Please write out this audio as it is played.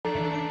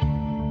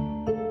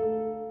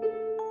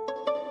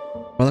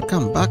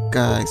Welcome back,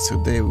 guys.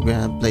 Today we're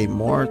gonna play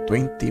more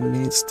 20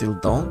 minutes till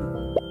dawn.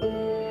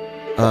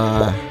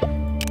 Uh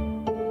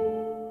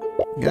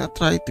gonna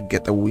try to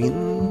get a win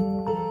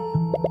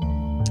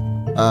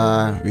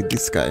with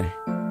this guy.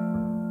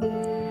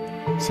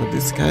 So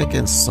this guy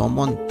can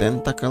summon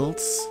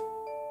tentacles,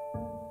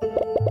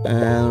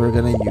 and we're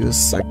gonna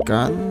use a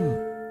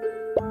gun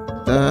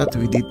that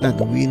we did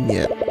not win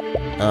yet.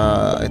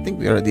 I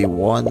think we already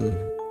won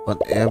on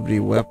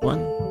every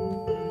weapon.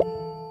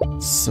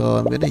 So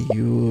I'm gonna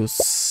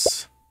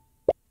use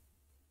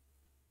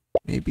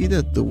maybe the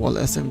dual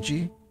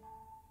SMG.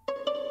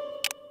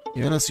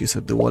 Yeah, let's use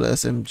a dual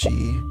SMG.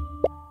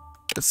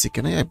 Let's see,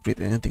 can I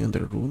upgrade anything on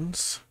the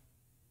runes?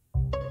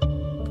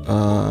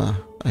 I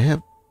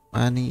have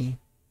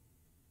money.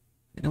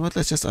 You know what?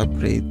 Let's just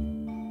upgrade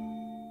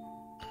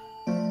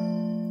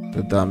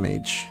the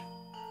damage.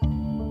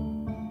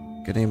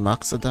 Can I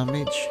max the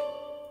damage?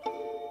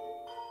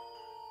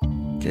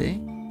 Okay,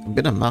 I'm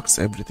gonna max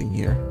everything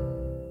here.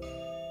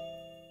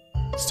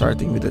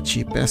 Starting with the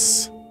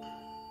cheapest.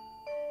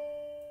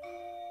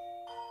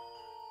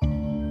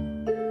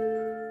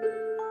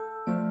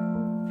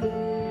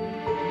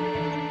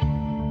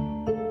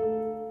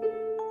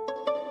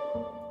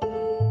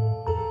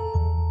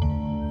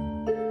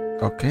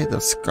 Okay,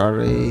 that's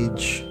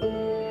courage.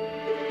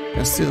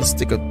 Can still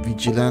stick at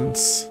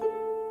vigilance.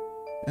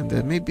 And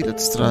then maybe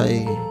let's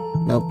try...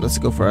 Nope, let's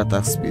go for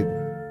attack speed.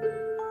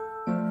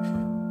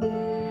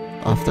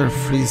 After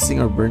freezing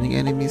or burning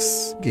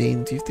enemies,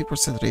 gain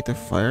 50% rate of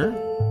fire.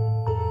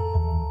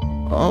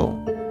 Oh,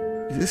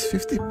 this is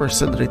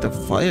 50% rate of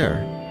fire.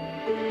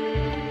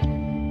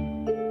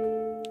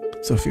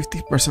 So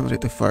 50%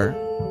 rate of fire.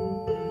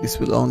 This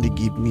will only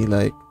give me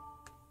like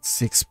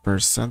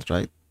 6%,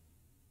 right?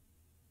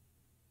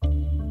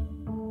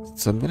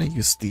 So I'm gonna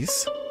use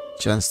this.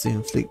 Chance to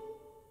inflict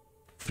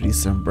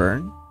freeze and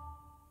burn.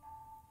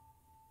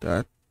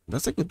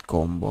 That's a good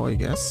combo, I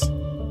guess.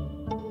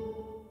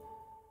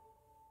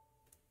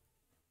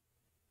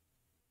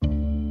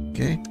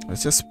 Okay,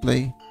 let's just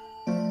play.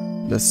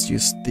 Let's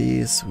use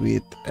this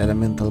with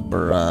elemental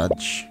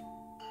barrage.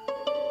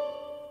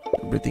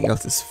 Everything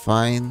else is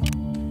fine.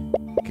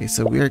 Okay,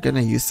 so we are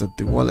gonna use the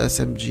dual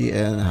SMG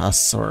and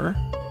Hastur,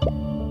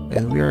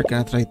 and we are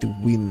gonna try to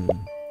win.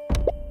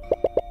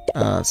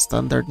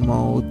 Standard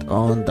mode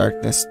on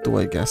darkness 2,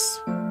 I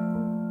guess.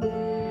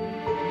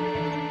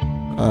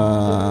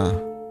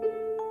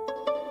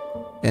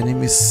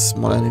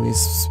 Small enemies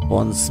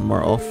spawns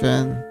more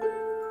often.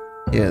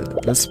 Yeah,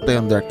 let's play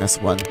on darkness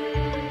 1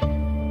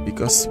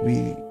 because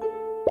we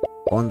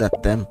on the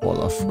temple,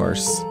 of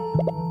course.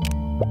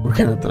 We're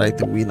gonna try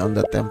to win on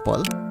the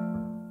temple.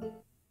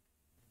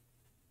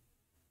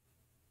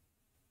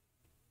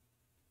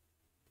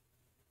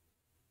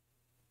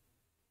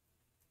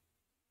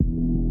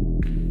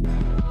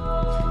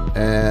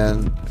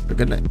 And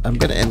I'm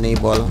gonna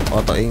enable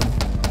auto aim.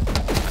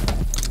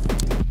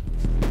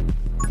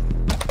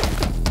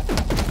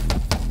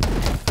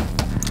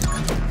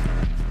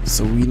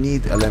 So we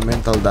need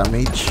elemental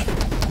damage,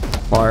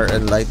 fire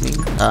and lightning.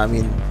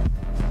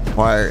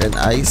 Fire and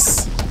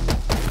ice.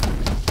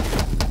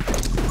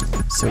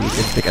 So we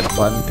can take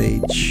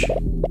advantage.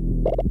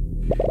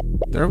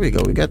 There we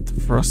go. We got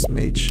frost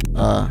mage.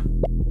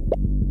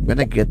 I'm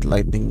gonna get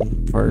lightning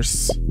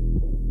first.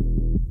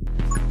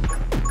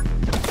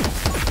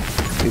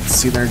 It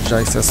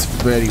synergizes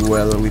very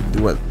well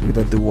with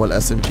the dual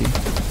SMG.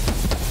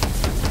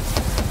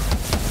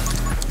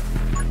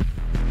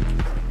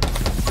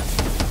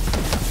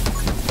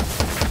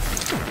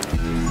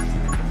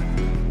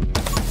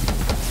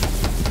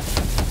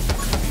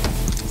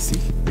 See,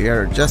 they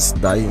are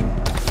just dying.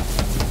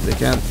 They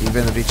can't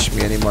even reach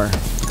me anymore.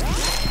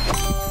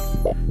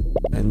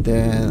 And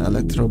then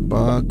electro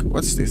bug.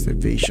 What's this?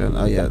 Evasion.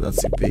 Oh yeah, that's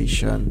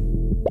evasion.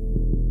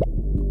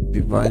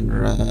 Divine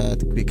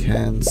Rat, quick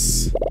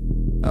hands.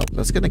 Oh,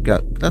 let's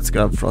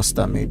grab frost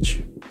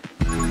damage.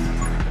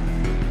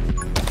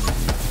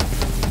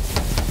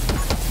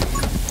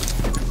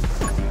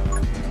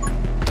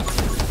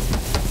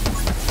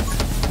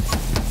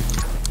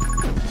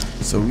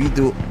 So we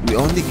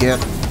only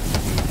get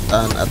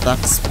an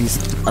attack speed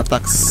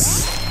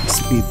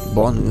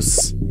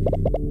bonus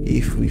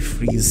if we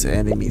freeze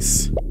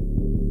enemies.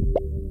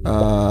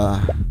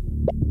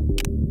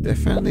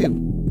 Definitely.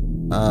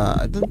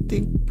 I don't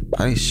think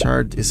Ice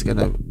Shard is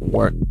gonna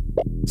work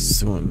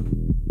soon.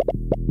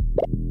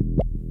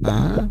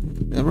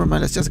 Never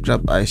mind, let's just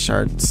grab Ice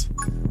Shards.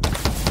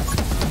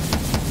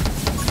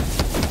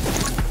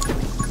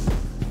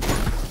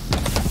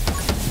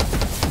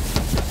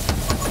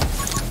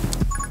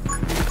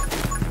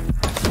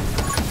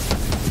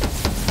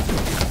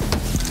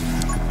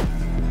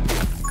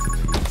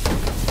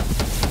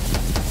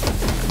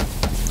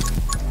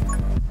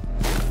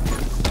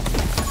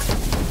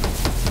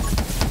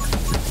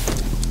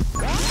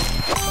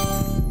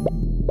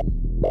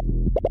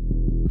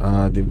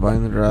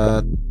 Divine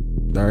Rat,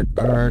 Dark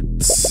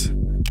Arts.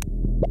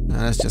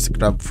 Let's just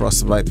grab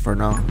Frostbite for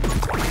now.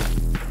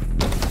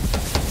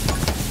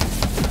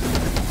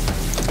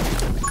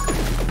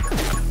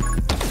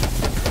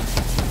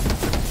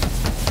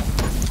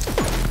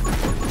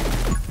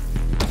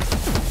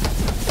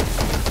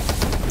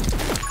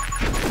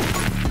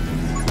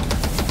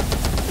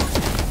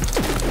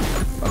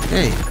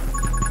 Okay,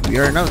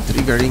 we are now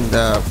triggering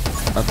the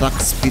attack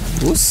speed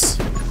boost.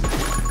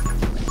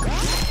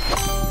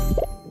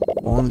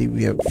 Only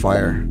we have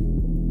fire.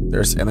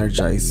 There's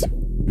energize.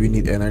 We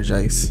need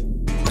energize.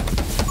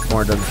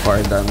 More than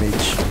fire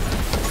damage.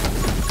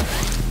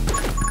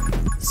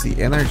 See,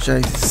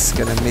 energize is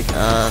gonna make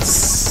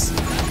us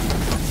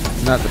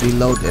not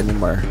reload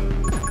anymore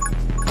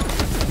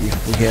if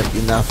we have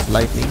enough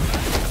lightning.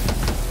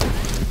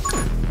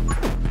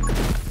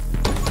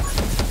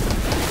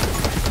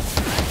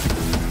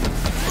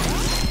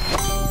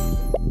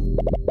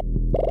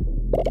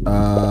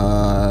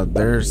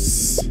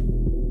 There's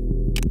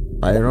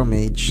Pyro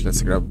Mage.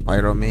 Let's grab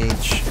Pyro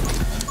Mage.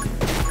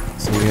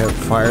 So we have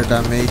fire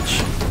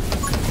damage.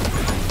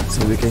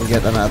 So we can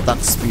get an attack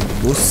speed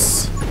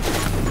boost.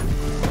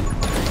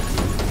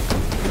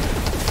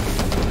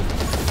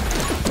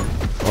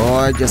 Oh,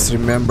 I just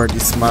remember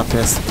this map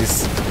has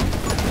this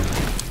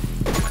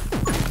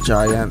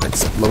giant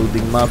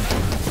exploding mob.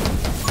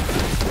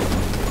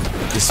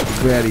 It's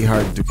very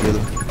hard to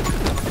kill.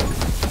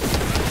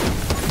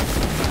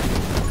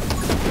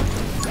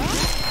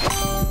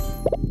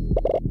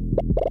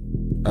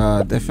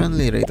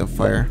 Definitely rate of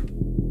fire.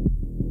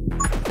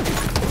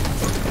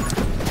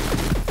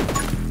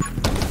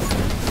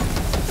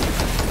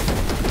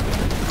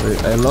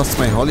 Wait, I lost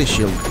my holy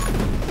shield.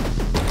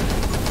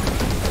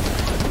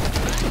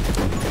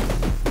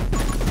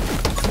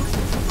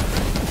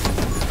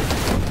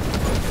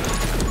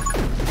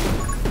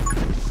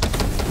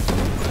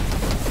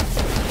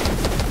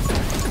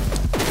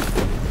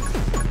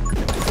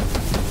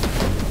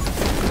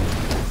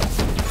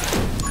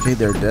 Okay,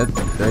 they're dead.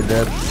 They're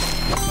dead.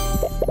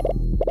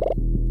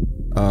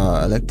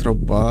 Electro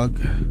bug.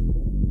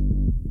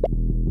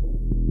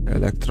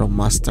 Electro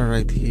master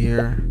right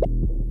here.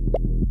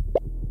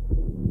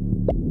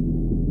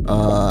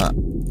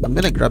 I'm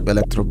gonna grab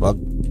electro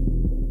bug.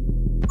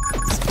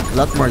 It's a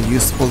lot more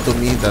useful to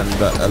me than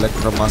the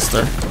electro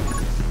master.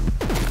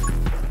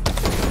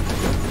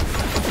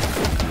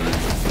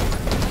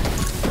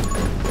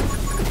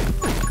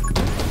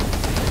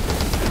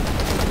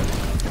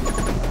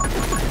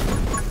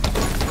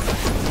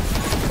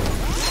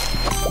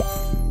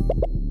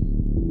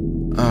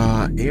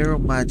 Arrow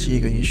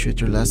magic when you shoot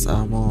your last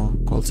ammo.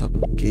 Calls up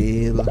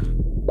Gale.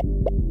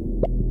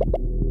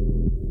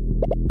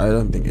 I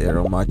don't think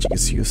arrow magic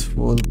is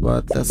useful,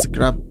 but let's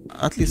grab,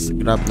 at least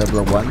grab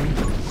level 1.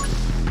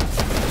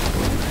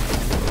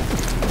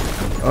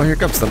 Oh, here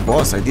comes the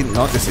boss. I didn't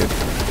notice it.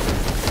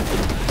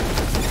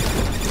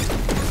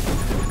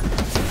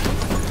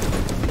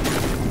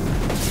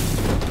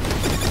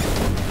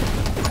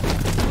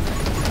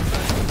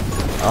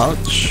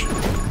 Ouch.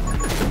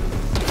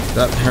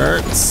 That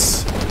hurts.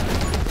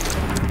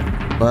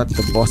 But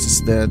the boss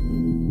is dead.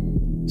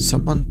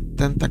 Summon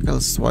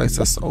tentacles twice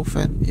as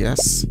often.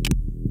 Yes.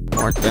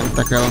 More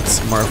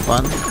tentacles, more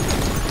fun.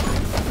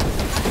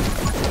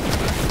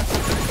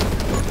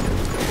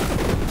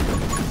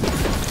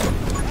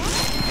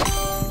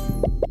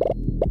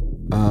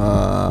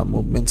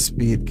 Movement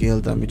speed, gale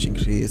damage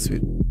increase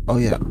with... Oh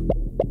yeah.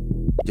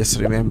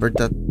 Just remember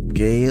that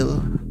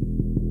gale,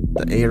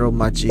 the arrow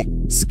magic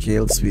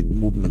scales with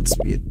movement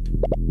speed.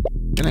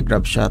 Gonna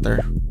grab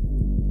shatter.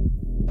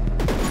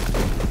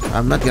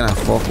 I'm not gonna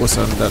focus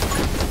on that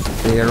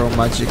arrow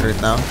magic right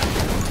now.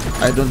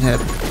 I don't have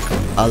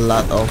a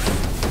lot of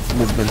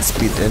movement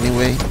speed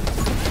anyway,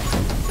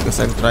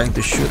 because I'm trying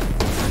to shoot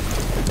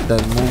the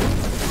move.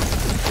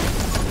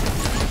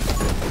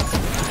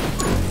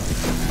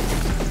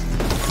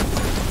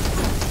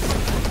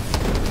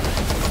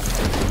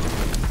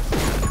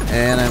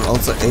 And I'm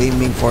also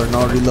aiming for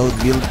no reload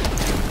build.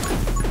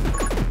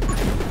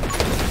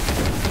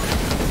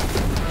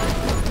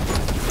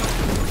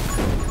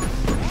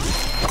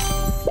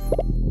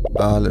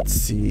 Let's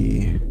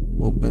see.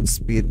 Movement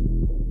speed.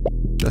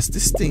 Does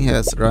this thing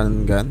has run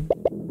and gun?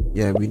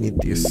 Yeah, we need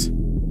this.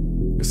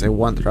 Because I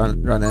want run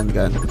and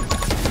gun.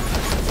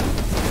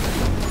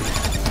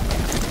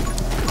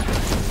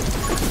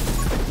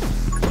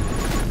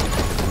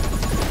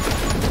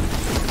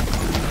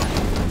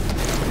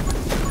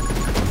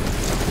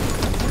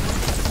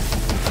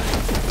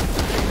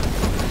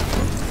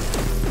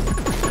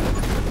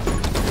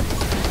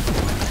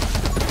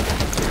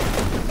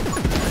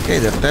 Okay,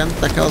 the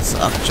tentacles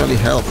actually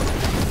help.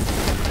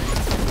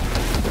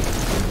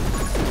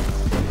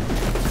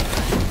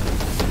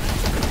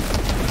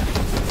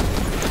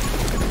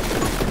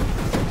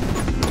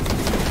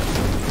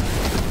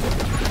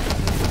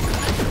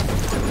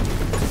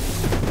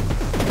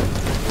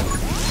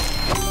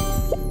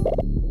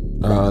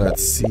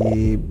 Let's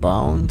see,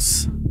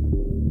 bounce.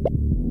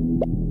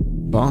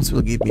 Bounce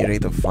will give me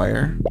rate of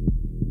fire.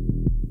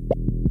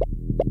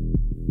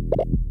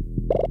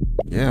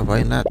 Yeah,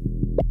 why not?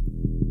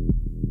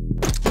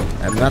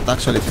 I'm not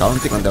actually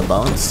counting on the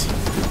bounce.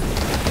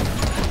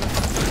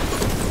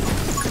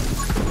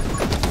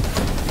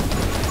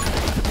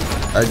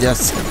 I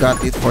just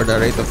got it for the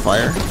rate of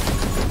fire.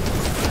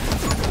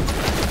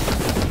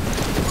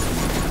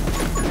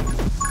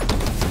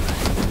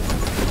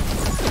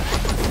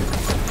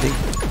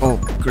 Oh,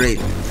 great.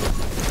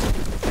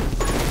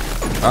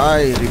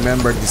 I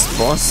remember this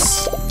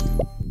boss.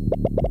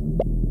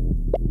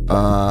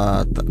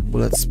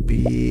 Bullet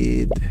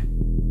speed.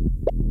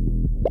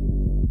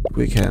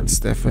 Quick hands,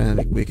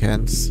 definitely quick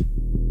hands.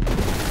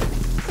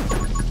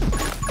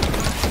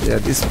 Yeah,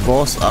 this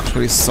boss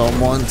actually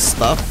summons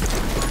stuff.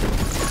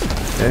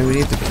 And we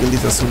need to kill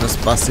it as soon as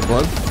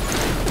possible.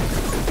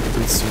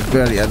 It's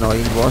very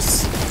annoying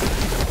boss.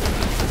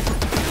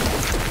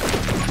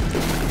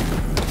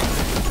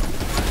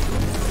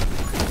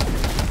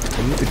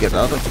 I need to get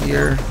out of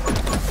here.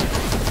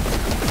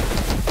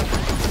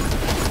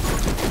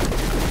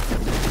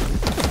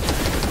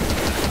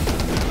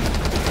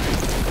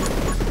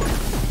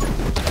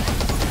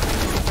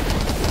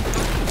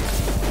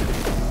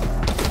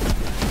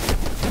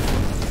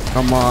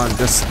 Come on,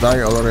 just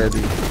die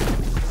already.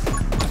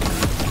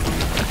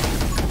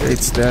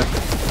 It's dead.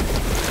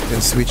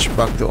 Then switch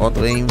back to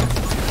auto aim.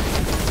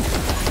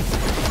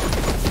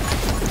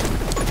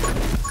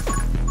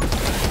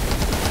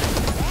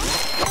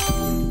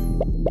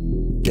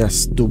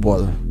 Yes,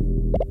 double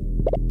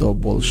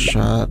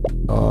shot.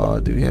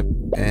 Do we have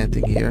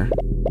anything here?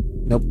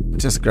 Nope,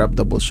 just grab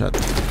double shot.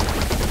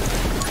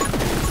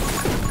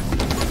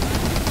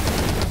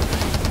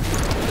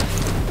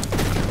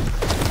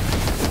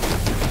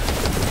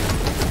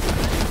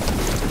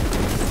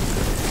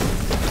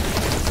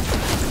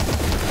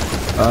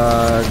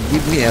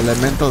 Give me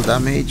elemental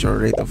damage or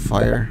rate of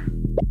fire.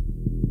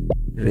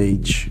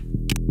 Rage.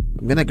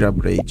 I'm gonna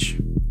grab rage.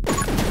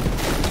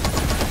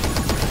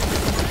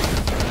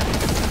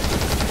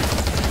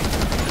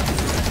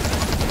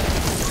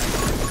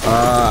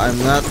 I'm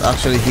not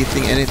actually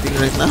hitting anything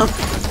right now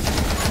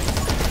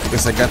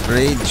because I got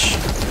rage.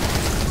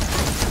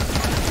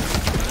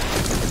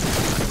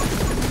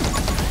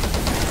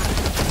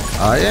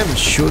 I am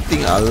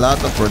shooting a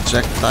lot of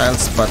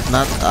projectiles but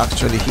not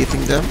actually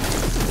hitting them,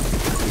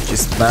 which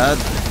is bad.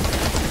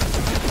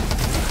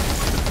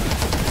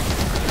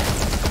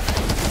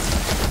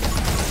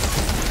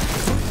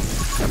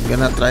 I'm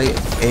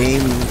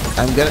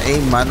gonna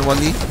aim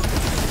manually.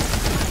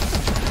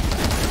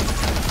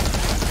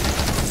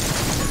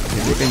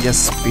 Maybe you can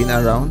just spin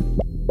around.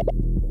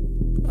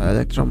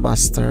 Electron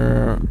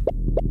Buster.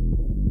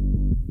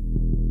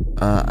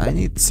 I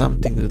need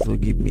something that will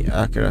give me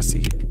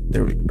accuracy.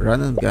 The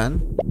run and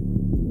gun.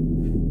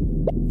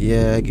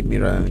 Yeah, give me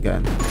run and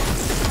gun.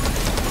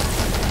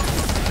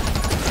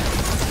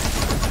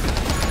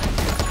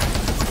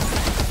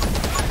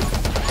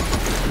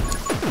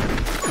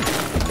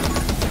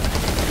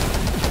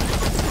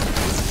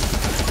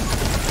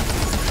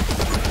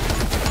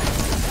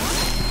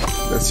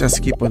 Let's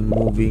just keep on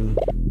moving.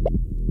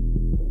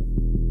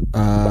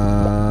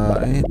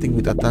 Anything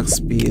with attack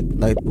speed,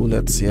 light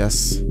bullets,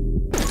 yes.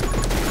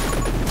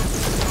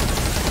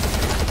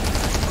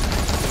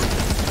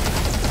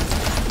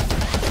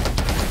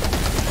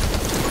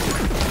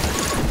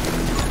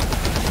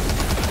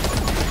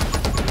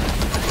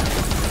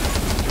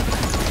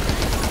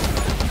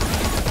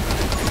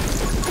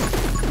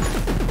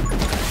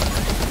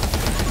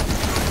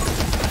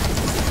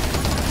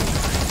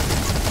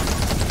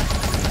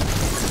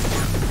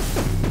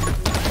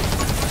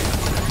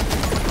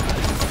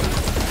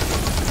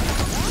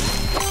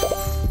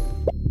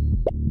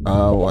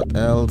 What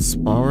else?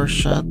 Power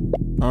shot.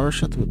 Power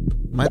shot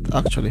might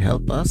actually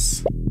help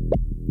us.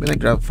 I'm gonna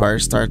grab fire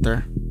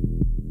starter.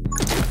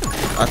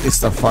 At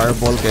least the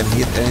fireball can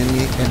hit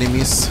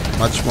enemies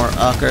much more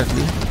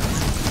accurately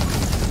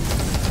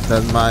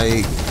than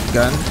my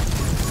gun.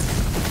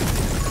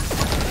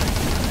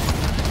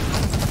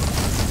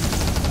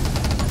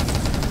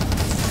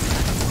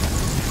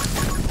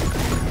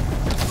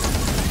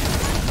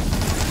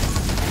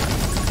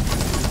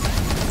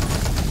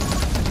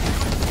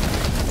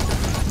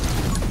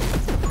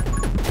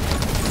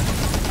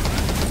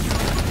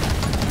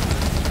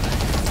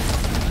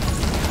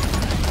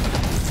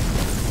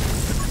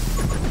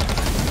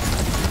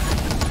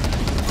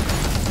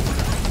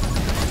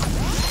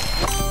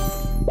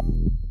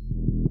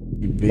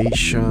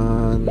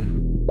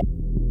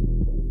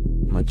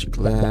 Magic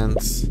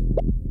lens.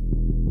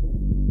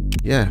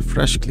 Yeah,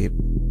 fresh clip.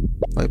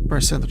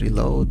 5%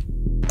 reload.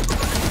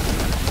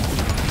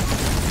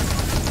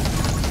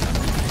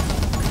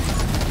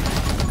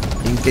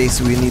 In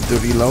case we need to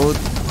reload,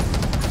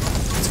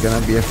 it's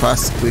gonna be a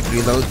fast, quick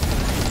reload.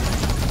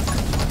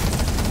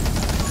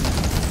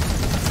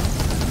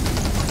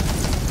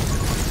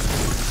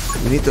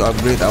 We need to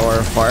upgrade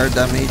our fire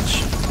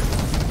damage.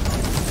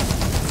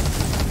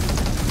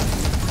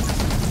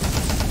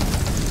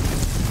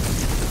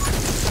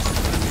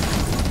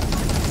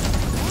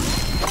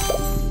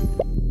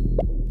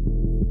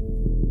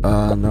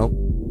 Nope.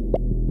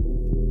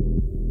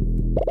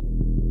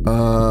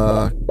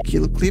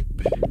 Kill clip.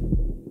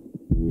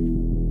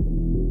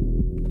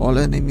 All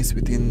enemies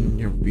within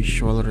your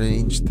visual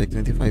range take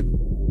 25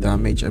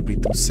 damage every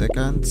 2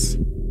 seconds.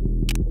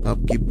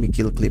 Nope, give me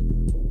kill clip.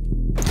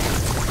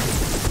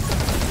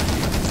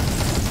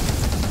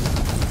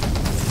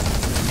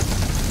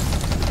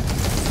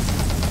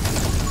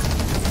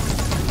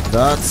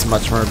 That's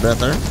much more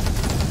better.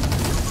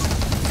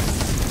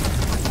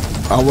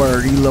 Our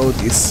reload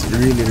is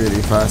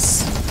really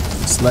fast.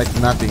 It's like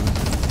nothing.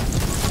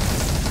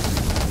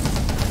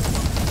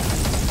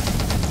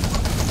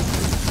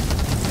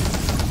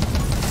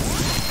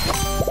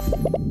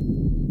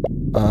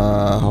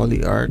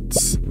 Holy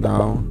arts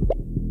now.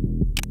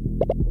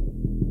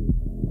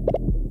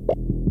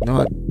 You know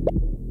what?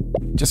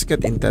 Just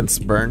get intense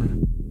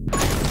burn.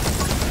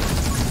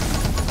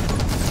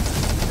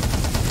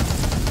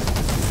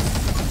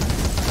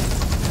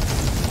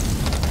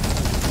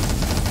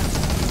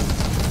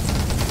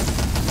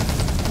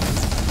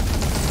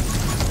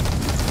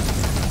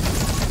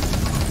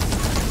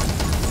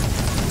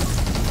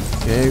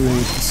 Okay, we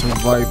need to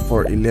survive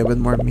for 11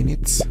 more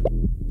minutes.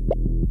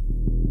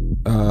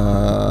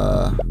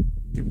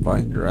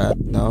 Divine rat,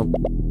 nope.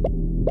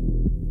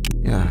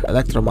 Yeah,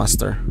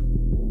 Electromaster.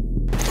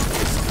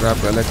 Let's grab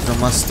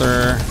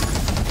Electromaster.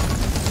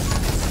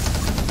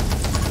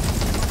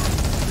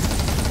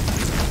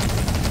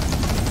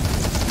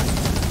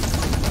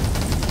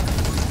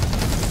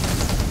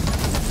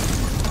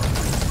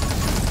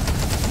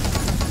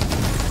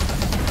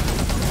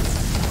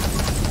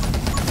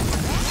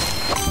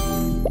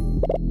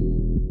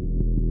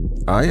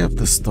 Eye of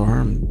the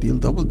Storm. Deal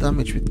double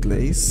damage with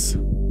glaze.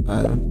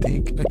 I don't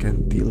think I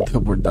can deal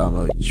double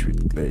damage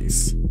with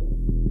glaze.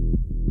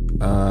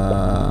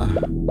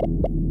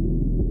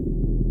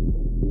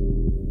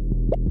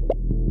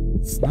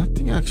 It's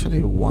nothing actually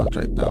I want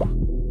right now.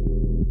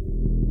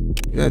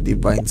 Yeah,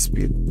 divine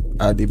speed.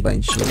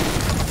 Divine shield.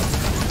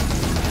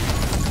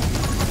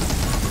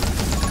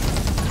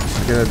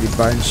 Get a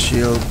divine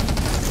shield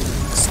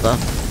stuff.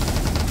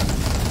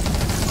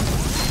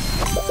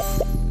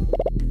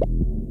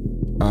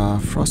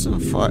 Frozen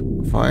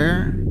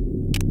fire.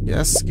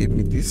 Yes, give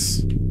me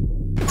this.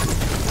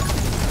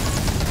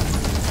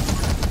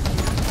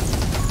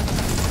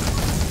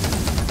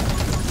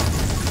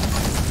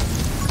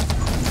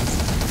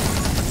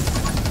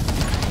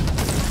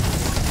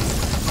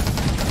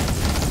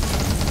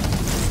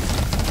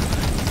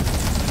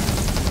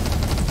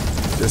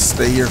 Just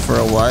stay here for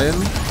a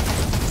while.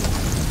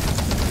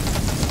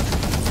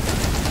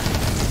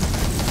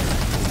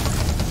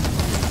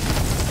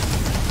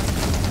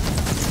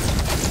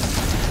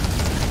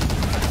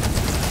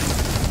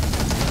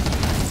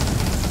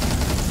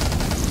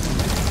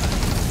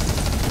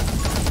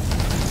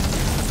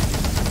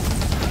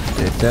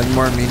 Okay, 10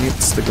 more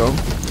minutes to go.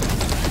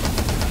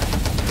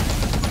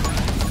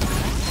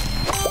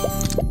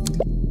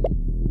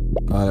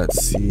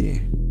 Let's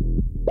see.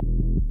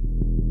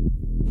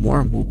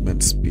 More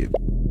movement speed.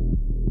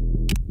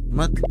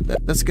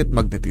 Let's get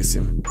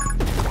magnetism.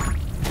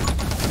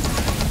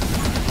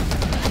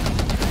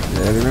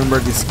 Yeah, remember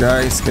these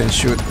guys can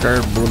shoot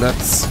curved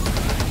bullets.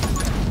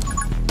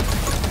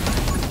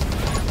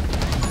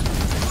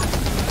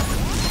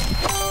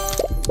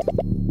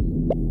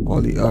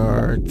 Holy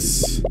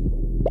arts.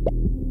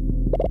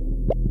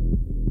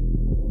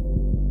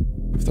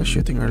 After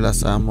shooting her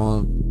last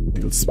ammo,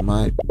 deal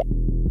smite.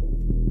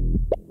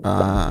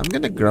 I'm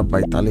gonna grab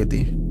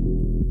vitality.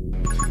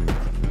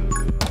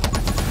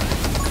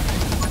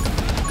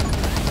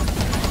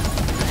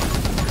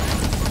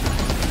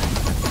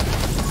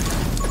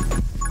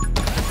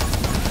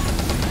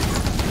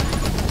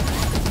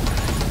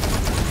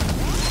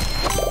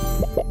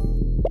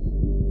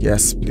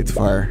 Yes, split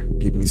fire.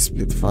 Give me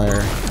split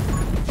fire.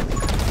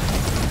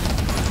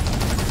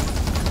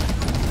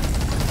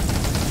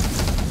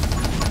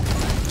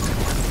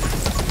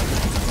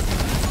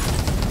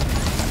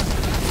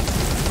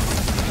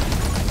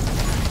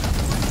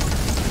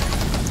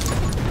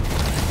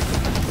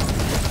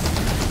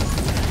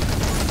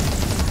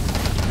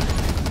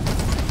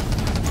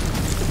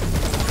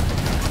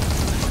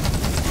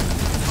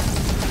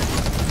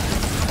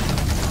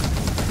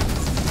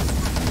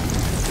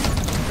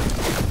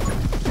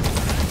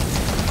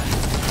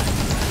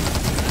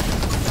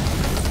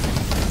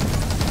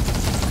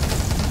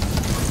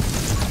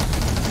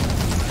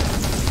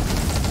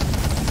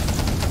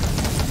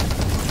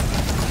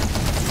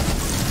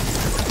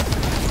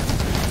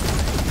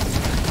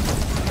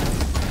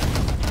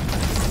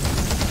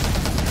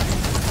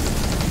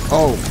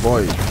 Oh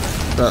boy,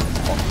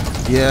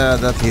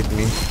 that hit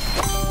me.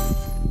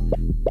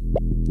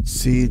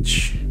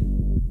 Siege.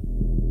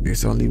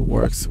 This only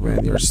works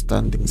when you're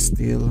standing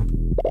still.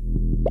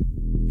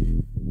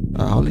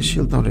 Holy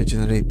shield now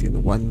regenerate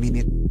in 1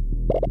 minute.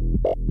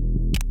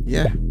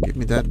 Yeah, give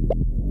me that.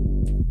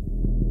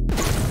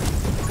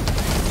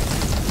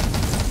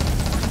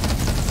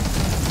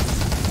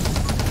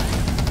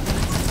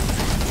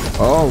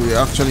 Oh, we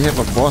actually have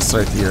a boss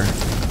right here.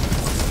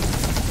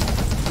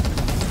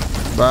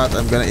 But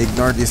I'm gonna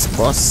ignore this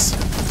boss.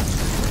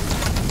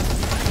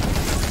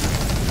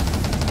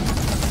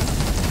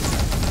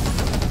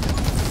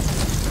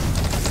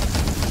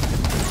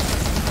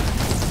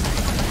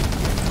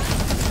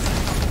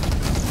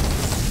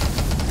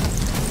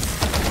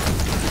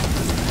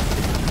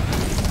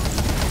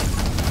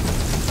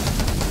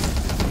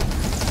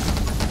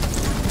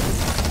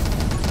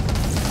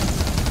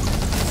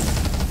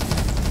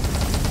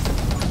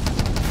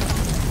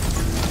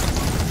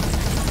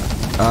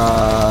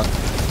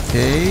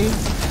 Okay.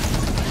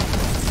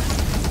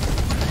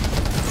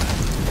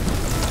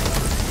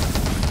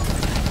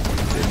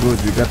 Okay, good.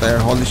 We got our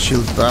holy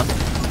shield back.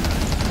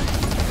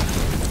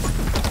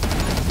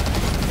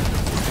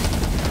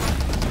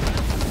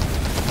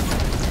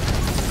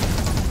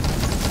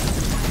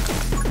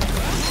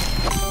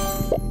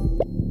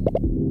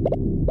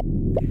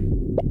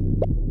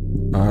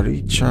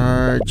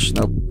 Recharge.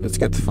 Nope. Let's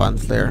get Fan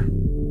Flare.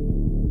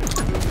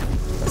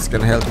 That's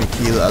gonna help me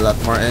kill a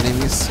lot more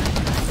enemies.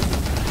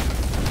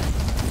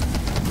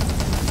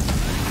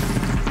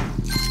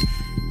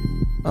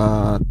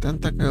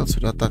 Tentacles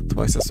will attack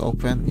twice as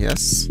open.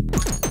 Yes.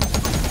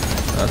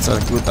 That's a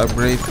good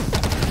upgrade.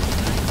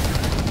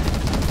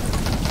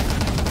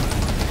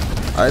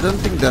 I don't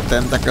think the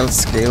tentacle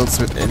scales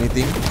with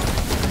anything,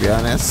 to be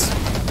honest.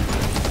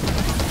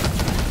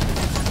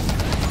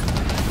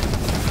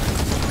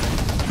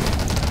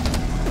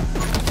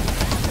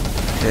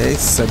 Okay,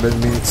 7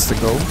 minutes to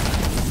go.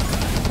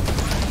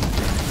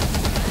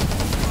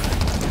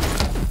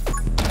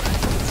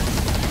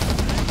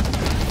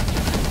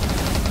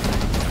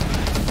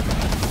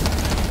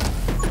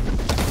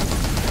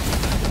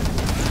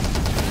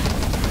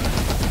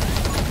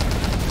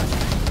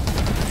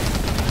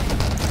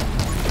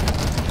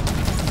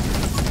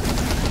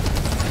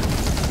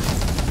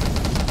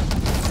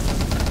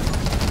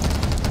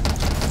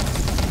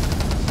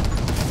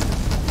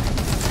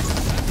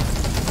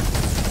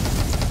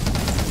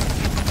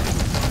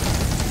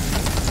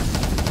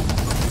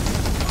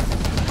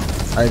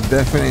 I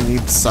definitely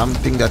need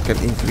something that can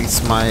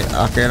increase my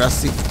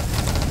accuracy.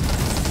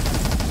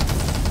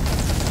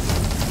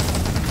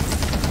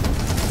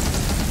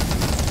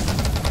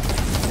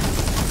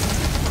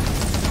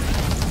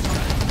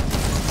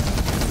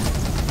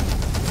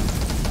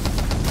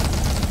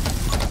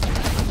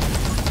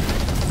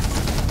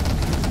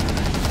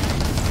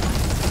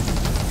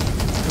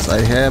 Because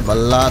I have a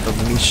lot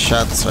of missed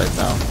shots right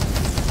now.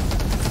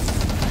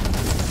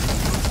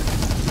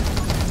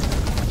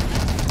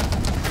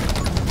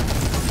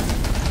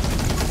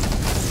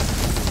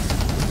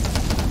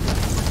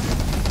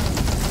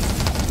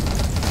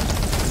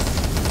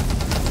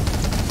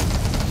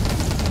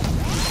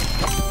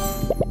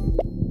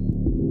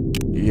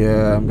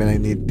 Yeah, I'm gonna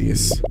need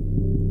this.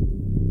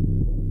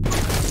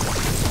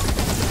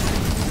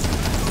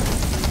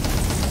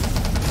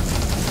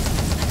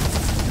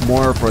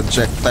 More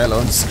projectile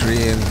on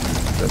screen,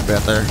 the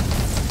better.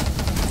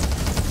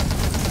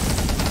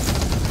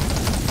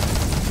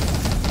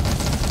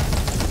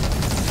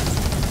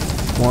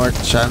 More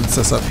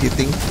chances of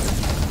hitting.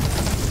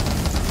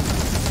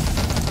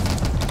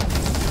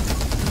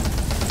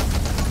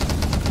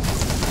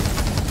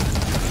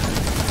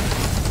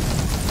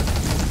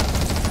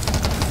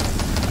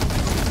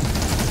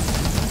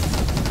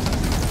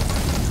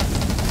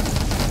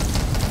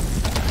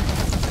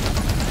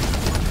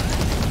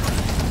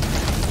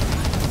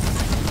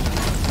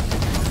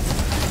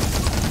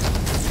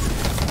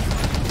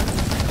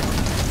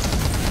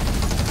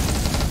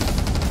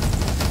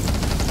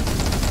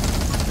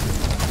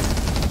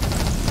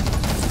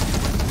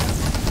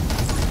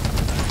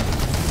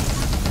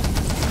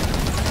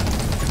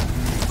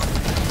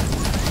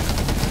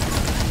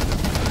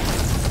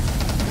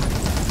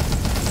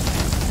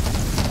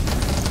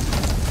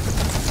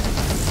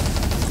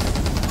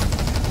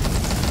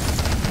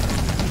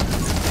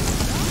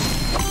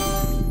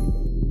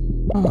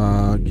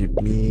 Give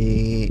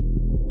me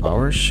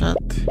power shot.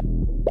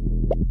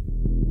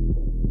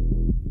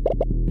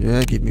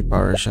 Yeah, give me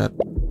power shot.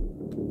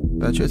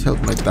 That should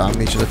help my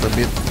damage a little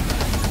bit.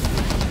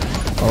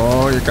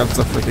 Oh, here comes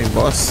the freaking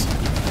boss.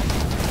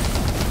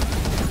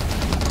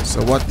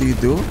 So what do you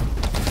do?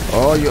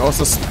 Oh, you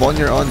also spawn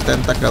your own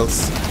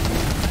tentacles.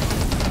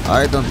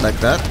 I don't like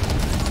that.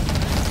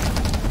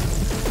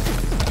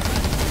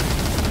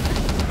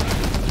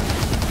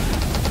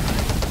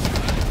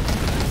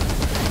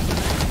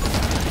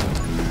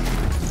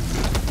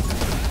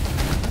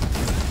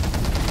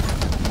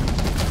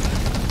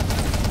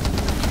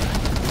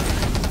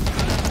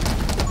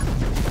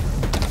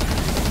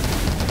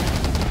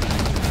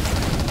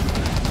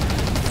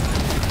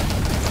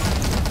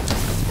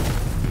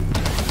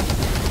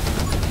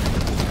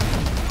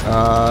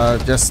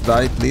 Just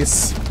die,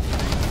 please.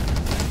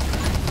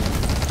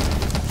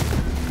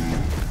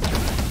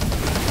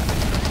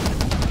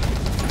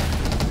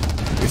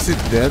 Is it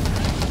dead?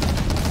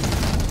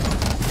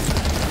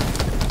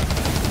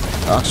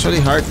 Actually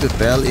hard to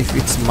tell if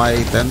it's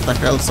my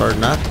tentacles or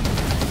not.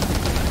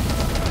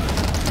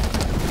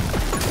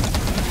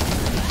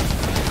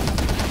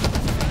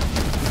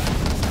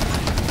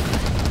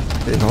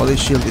 The holy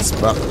shield is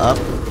back up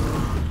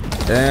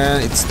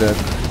and it's dead.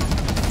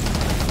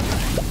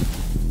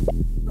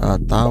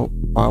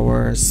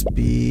 Power,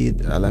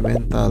 speed,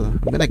 elemental.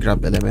 I'm gonna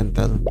grab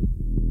elemental.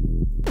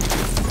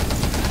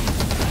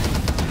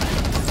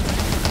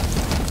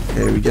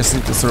 Okay, we just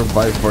need to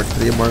survive for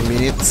 3 more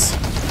minutes.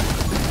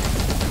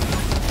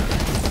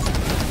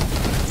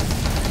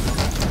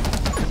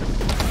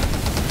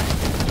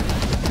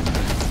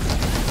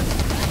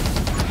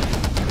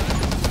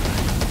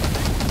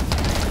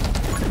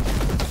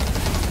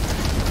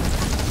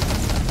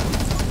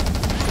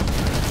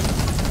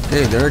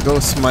 Hey, there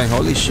goes my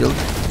holy shield.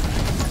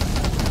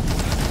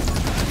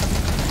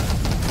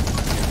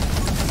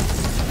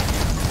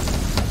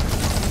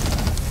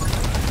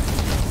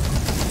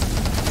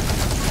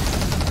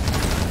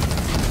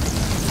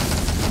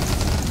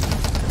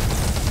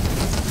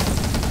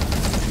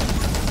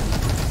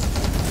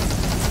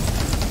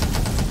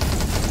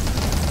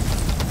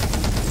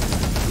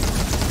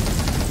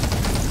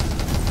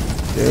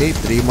 Okay,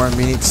 3 more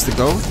minutes to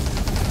go.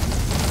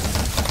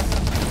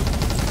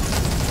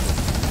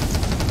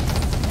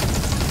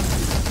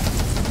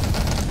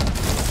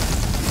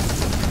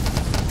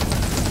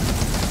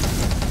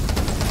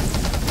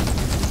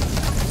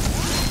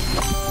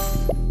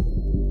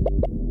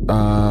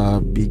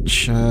 Big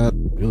shot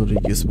will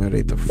reduce my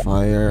rate of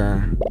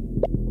fire.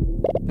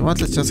 You know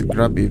what? Let's just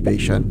grab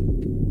evasion.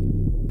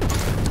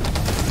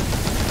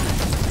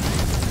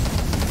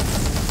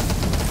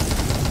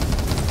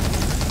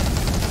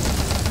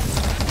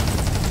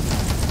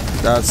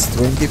 That's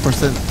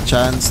 20%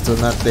 chance to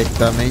not take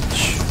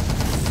damage.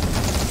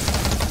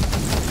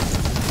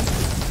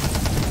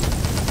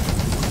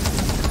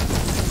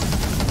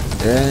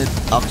 And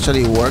it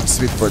actually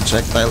works with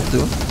projectile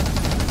too.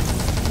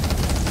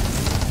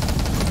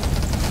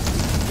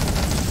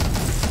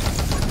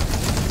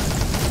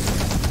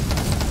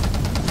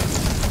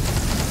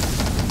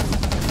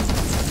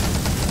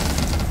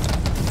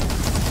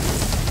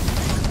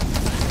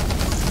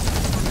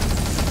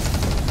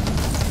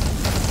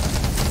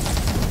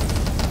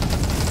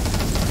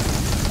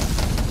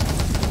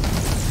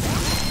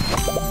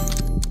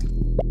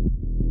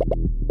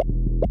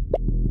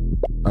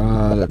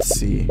 Let's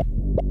see.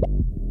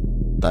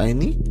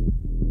 Tiny.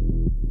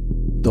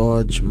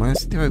 Dodge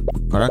minus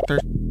 25 character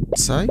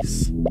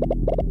size.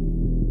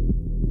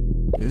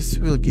 This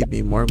will give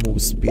me more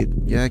move speed.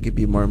 Yeah, give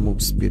me more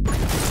move speed.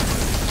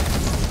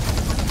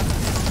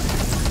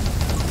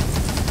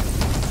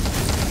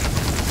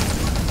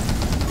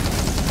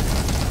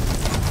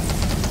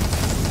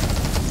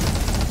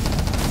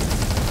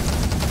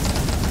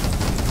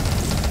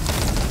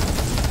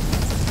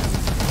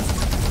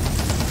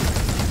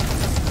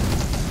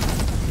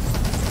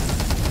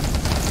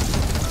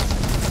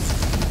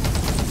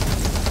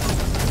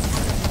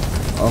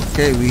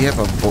 Okay, we have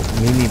a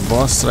mini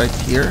boss right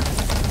here.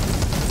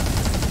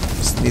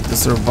 Just need to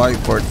survive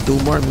for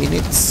 2 more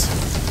minutes.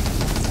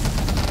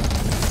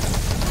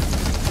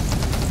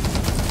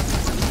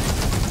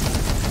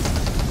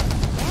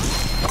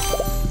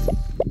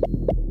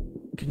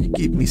 Can you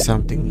give me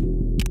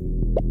something?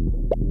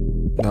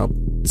 No,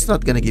 it's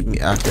not gonna give me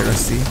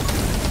accuracy.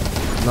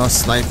 No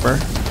sniper.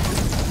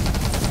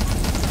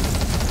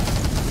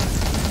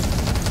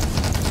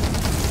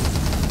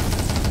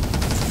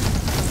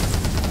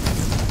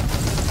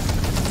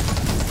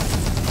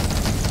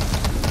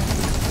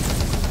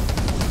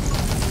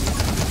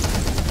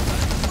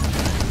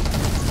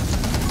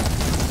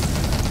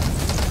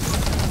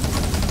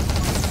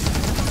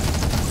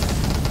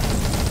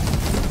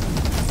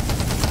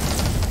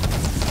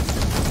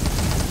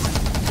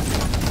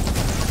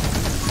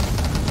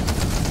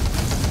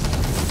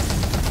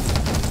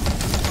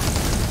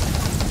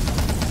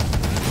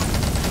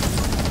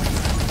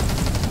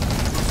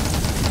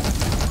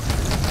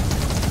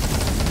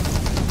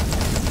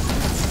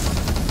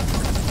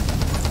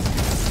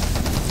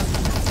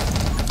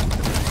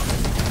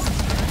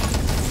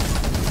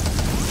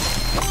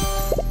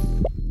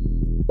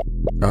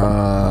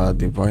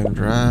 Divine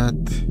Rat.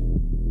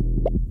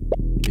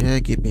 Yeah,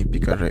 give me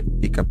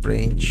pickup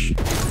range.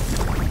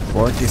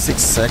 46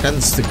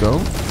 seconds to go.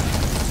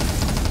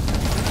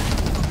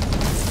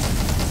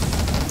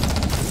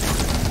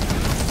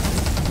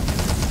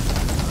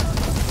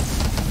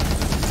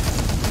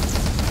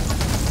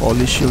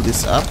 Holy shield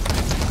is up.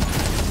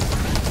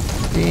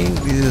 I think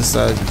this is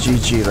a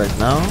GG right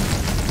now.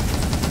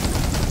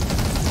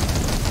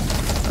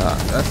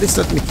 At least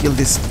let me kill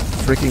this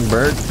freaking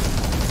bird.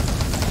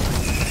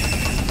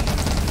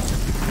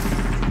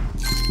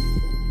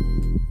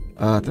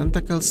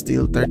 Tentacles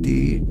deal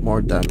 30 more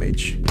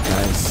damage.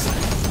 Nice.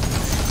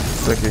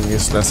 Freaking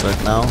useless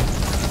right now.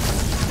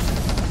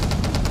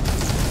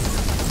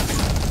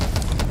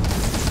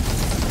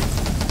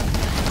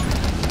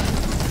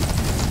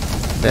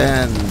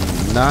 Ten,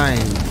 9,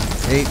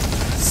 8,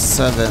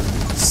 7,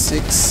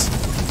 6,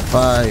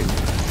 5,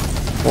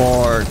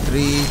 4,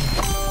 3,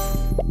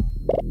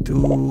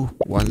 2,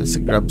 1. Let's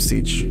grab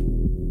siege.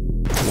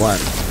 1.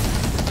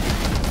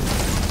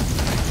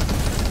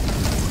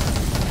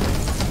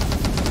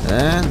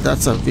 And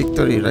that's a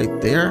victory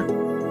right there.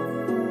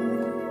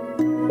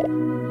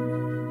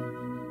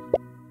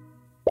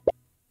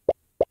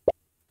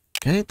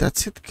 Okay,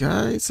 that's it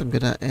guys. I'm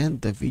gonna end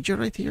the video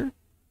right here.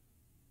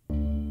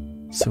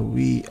 So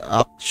we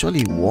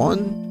actually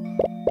won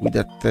with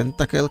a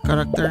tentacle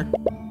character.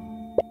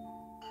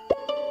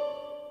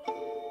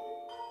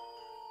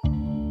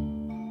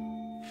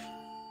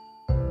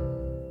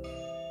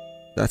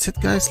 That's it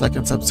guys. Like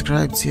and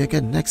subscribe. See you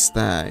again next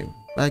time.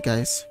 Bye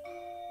guys.